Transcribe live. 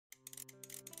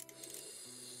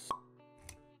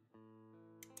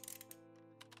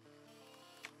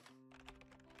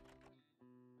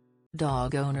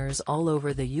dog owners all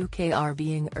over the UK are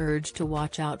being urged to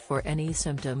watch out for any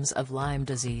symptoms of Lyme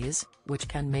disease, which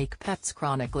can make pets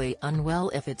chronically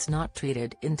unwell if it's not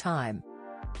treated in time.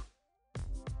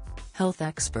 Health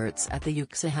experts at the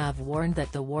UK have warned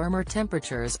that the warmer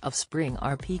temperatures of spring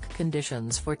are peak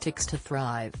conditions for ticks to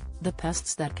thrive, the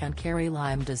pests that can carry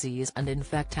Lyme disease and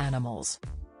infect animals.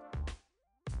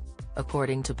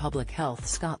 According to Public Health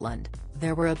Scotland,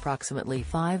 there were approximately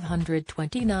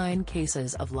 529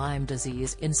 cases of Lyme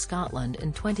disease in Scotland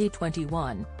in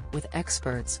 2021, with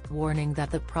experts warning that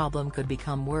the problem could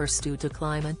become worse due to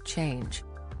climate change.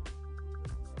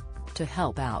 To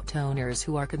help out owners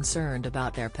who are concerned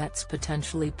about their pets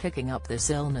potentially picking up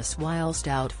this illness whilst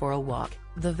out for a walk,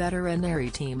 the veterinary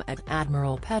team at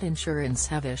Admiral Pet Insurance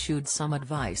have issued some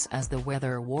advice as the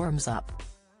weather warms up.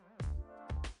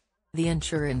 The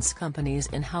insurance company's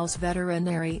in-house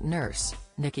veterinary nurse,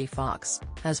 Nikki Fox,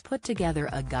 has put together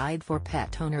a guide for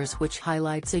pet owners which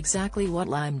highlights exactly what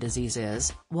Lyme disease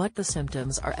is, what the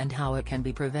symptoms are and how it can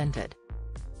be prevented.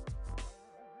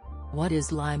 What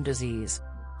is Lyme disease?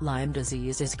 Lyme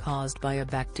disease is caused by a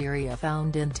bacteria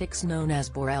found in ticks known as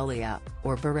Borrelia,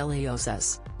 or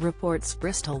borreliosis, reports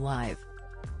Bristol Live.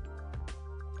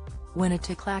 When a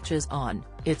tick latches on,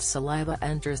 its saliva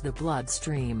enters the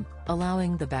bloodstream,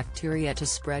 allowing the bacteria to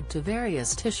spread to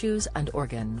various tissues and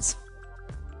organs.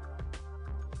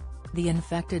 The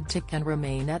infected tick can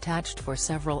remain attached for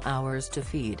several hours to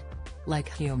feed.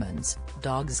 Like humans,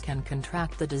 dogs can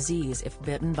contract the disease if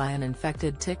bitten by an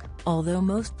infected tick, although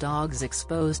most dogs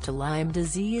exposed to Lyme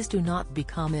disease do not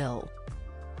become ill.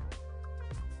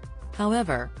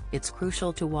 However, it's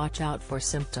crucial to watch out for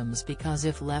symptoms because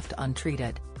if left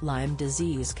untreated, Lyme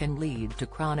disease can lead to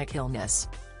chronic illness.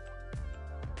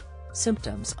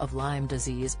 Symptoms of Lyme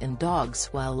disease in dogs.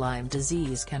 While Lyme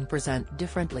disease can present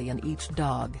differently in each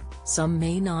dog, some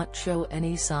may not show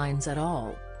any signs at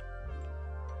all.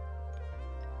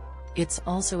 It's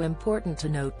also important to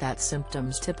note that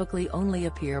symptoms typically only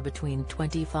appear between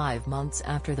 25 months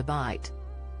after the bite.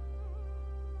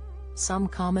 Some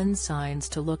common signs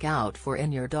to look out for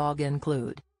in your dog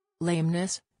include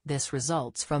lameness. This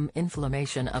results from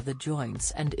inflammation of the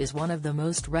joints and is one of the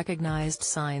most recognized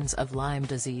signs of Lyme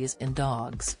disease in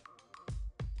dogs.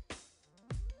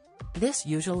 This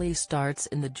usually starts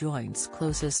in the joints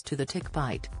closest to the tick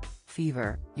bite.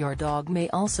 Fever. Your dog may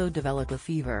also develop a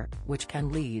fever, which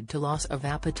can lead to loss of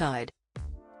appetite.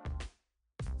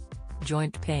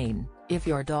 Joint pain. If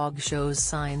your dog shows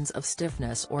signs of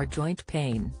stiffness or joint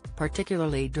pain,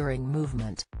 particularly during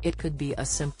movement, it could be a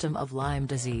symptom of Lyme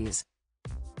disease.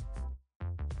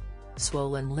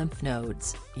 Swollen lymph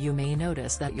nodes. You may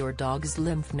notice that your dog's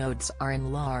lymph nodes are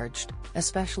enlarged,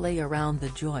 especially around the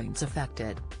joints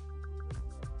affected.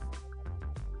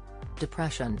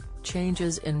 Depression.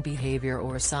 Changes in behavior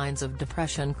or signs of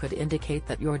depression could indicate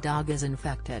that your dog is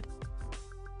infected.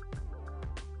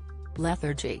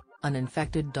 Lethargy. An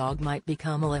infected dog might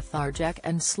become lethargic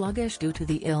and sluggish due to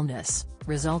the illness,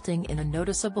 resulting in a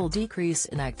noticeable decrease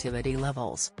in activity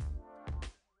levels.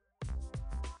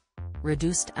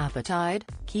 Reduced appetite.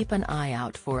 Keep an eye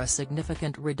out for a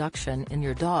significant reduction in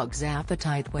your dog's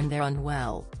appetite when they're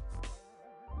unwell.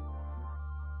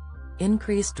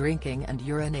 Increased drinking and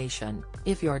urination.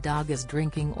 If your dog is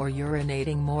drinking or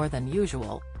urinating more than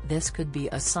usual, this could be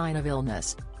a sign of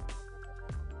illness.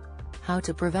 How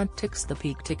to prevent ticks. The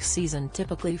peak tick season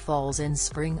typically falls in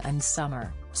spring and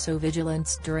summer, so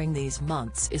vigilance during these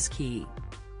months is key.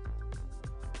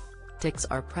 Ticks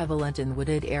are prevalent in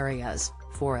wooded areas,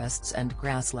 forests and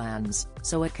grasslands,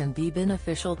 so it can be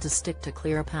beneficial to stick to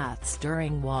clear paths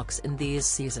during walks in these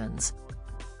seasons.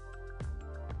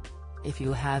 If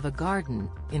you have a garden,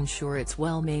 ensure it's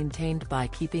well maintained by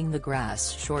keeping the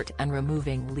grass short and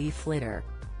removing leaf litter.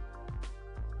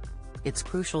 It's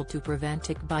crucial to prevent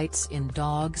tick bites in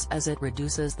dogs as it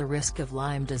reduces the risk of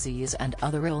Lyme disease and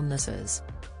other illnesses.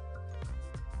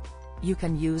 You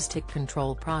can use tick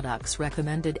control products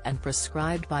recommended and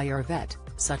prescribed by your vet,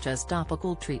 such as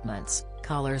topical treatments,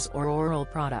 collars or oral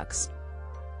products.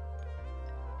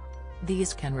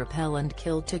 These can repel and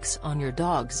kill ticks on your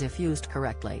dogs if used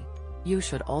correctly. You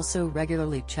should also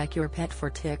regularly check your pet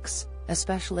for ticks,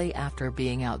 especially after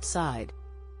being outside.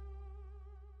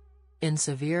 In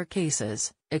severe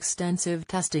cases, extensive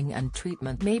testing and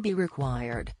treatment may be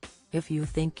required. If you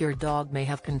think your dog may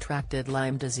have contracted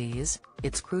Lyme disease,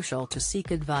 it's crucial to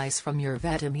seek advice from your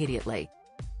vet immediately.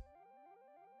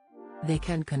 They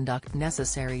can conduct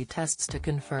necessary tests to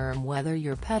confirm whether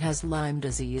your pet has Lyme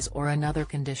disease or another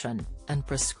condition, and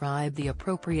prescribe the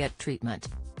appropriate treatment.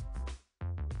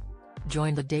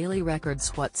 Join the Daily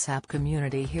Records WhatsApp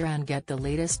community here and get the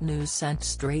latest news sent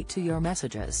straight to your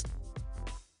messages.